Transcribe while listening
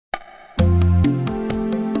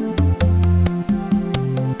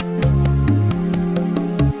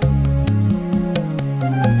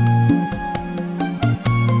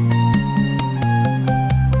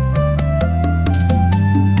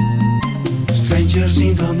Strangers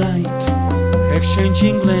in the night,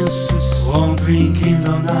 exchanging glances, wandering in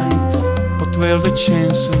the night. What were the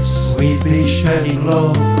chances we'd be sharing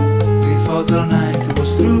love before the night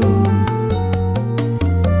was through?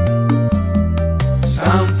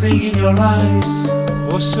 Something in your eyes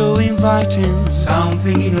was so inviting,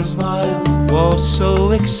 something in your smile was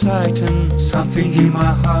so exciting. Something in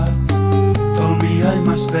my heart told me I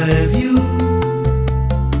must have you.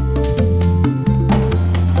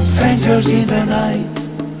 Strangers in the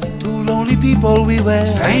night, two lonely people we were.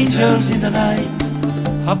 Strangers in the night,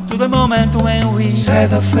 up to the moment when we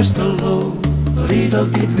said our first hello. Little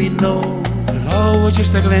did we know, love was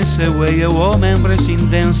just a glance away, a warm embracing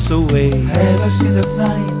dance away. Ever since that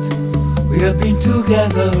night, we have been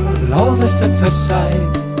together, lovers at first sight,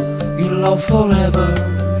 in love forever.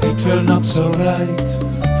 It turned up so right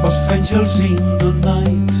for strangers in the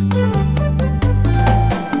night.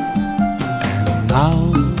 And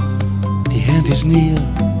now the end is near,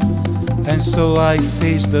 and so I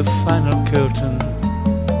face the final curtain.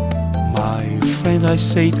 My friend, I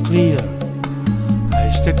say it clear, I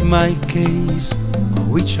state my case, of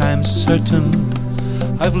which I'm certain.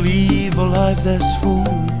 I've lived a life that's full,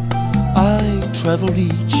 I traveled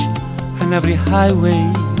each and every highway,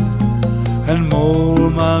 and more,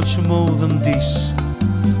 much more than this,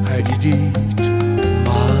 I did it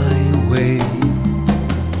my way.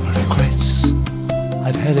 Regrets,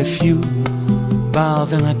 I've had a few, but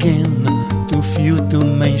then again, too few to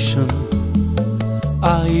mention.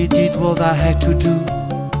 I did what I had to do,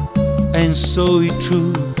 and so it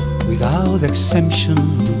true, without exemption.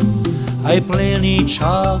 I planned each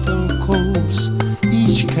other course,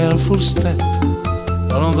 each careful step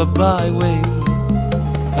along the byway,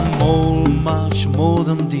 and more, much more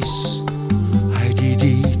than this, I did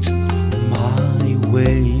it my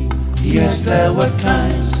way. Yes, there were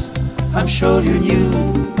times, I'm sure you knew,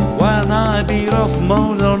 when I bit off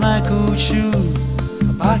more than I could chew.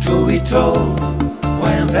 But through it all,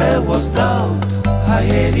 when there was doubt, I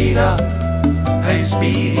ate it up and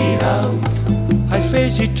spit it out. I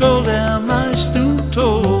faced it all and I stood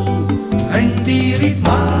tall and did it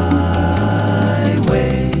my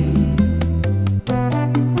way.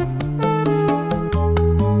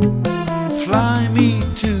 Fly me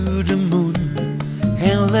to the moon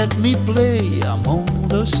and let me play among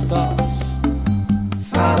the stars.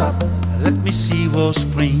 Far up, let me see what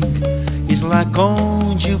spring is like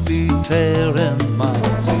on Jupiter and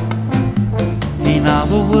Mars. In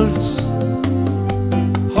other words,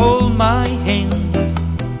 hold my hand.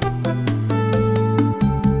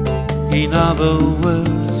 In other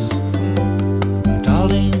words,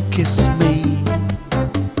 darling, kiss me.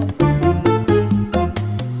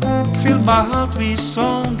 Fill my heart with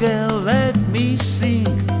song and let me sing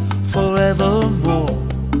forevermore.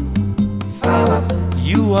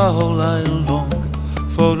 You are all I long,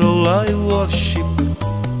 for all I worship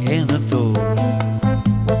and adore.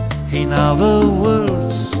 In other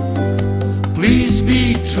words, please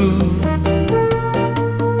be true.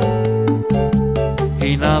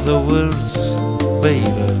 In other words,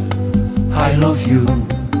 baby, I love you.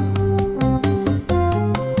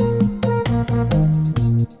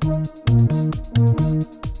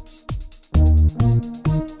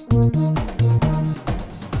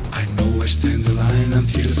 I know I stand the line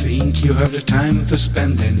until you think you have the time to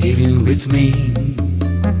spend an evening with me.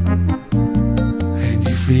 And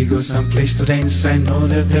if we go someplace to dance, I know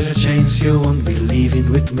that there's a chance you won't be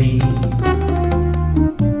leaving with me.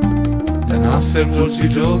 Afterwards we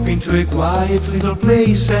drop into a quiet little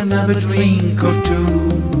place and have a drink or two.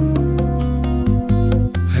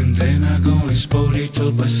 And then I go and spoil it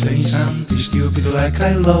all by saying something stupid like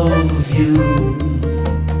I love you.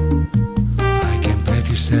 I can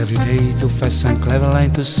practice every day to find some clever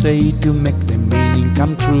line to say to make the meaning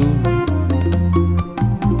come true.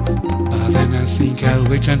 But then I think I'll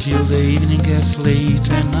wait until the evening gets late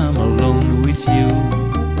and I'm alone with you.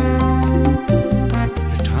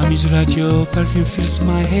 Is right, your perfume fills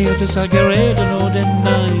my hair, the cigarette and all the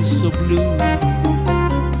nights so blue.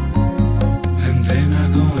 And then I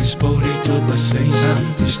go and spoil it all by saying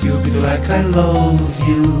something stupid like I love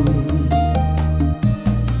you.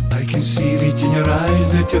 I can see it in your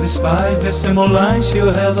eyes that you despise the same old lines you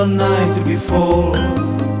have a night before.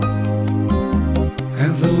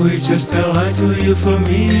 And though it's just a lie to you, for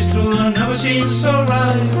me it's true, I've never seen so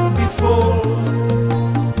right before.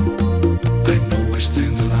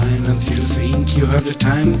 Stand the line until you think you have the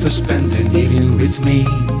time to spend an evening with me.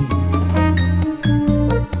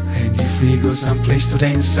 And if we go someplace to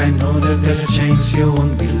dance, I know that there's a chance you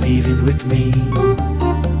won't be leaving with me.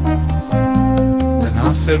 Then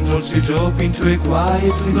afterwards we drop into a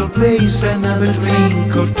quiet little place and have a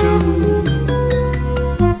drink or two.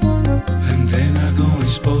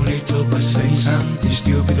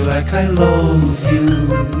 like I love you.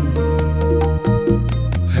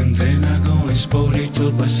 And then I go and spoil it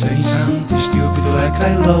all by saying something stupid like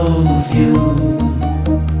I love you.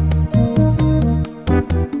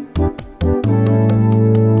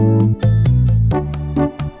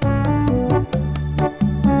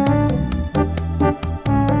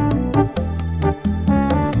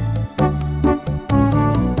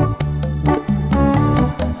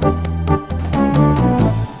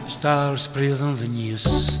 Stars spread on the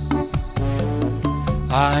news,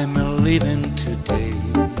 I'm living today.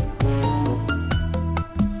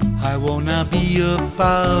 I wanna be a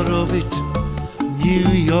part of it. New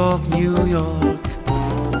York, New York.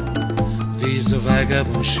 These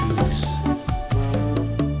vagabond shoes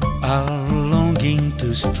are longing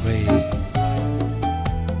to stray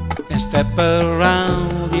and step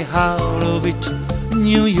around the heart of it.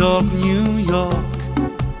 New York, New York.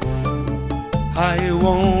 I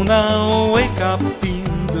wanna wake up in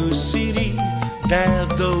the city that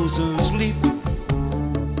doesn't sleep,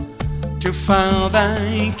 to find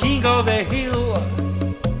the king of the hill,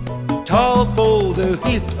 top of the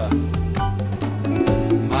heap.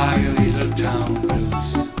 My little town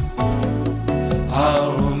blues,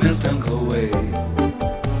 I'll melt and go away.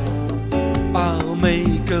 I'll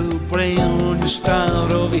make a brand new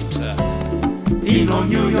start of it. In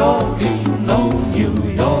New York, in New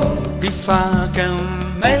York. If I can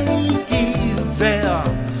make it there,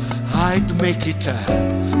 I'd make it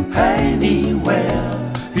anywhere.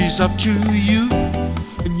 It's up to you,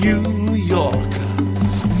 New York,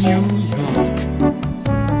 New York.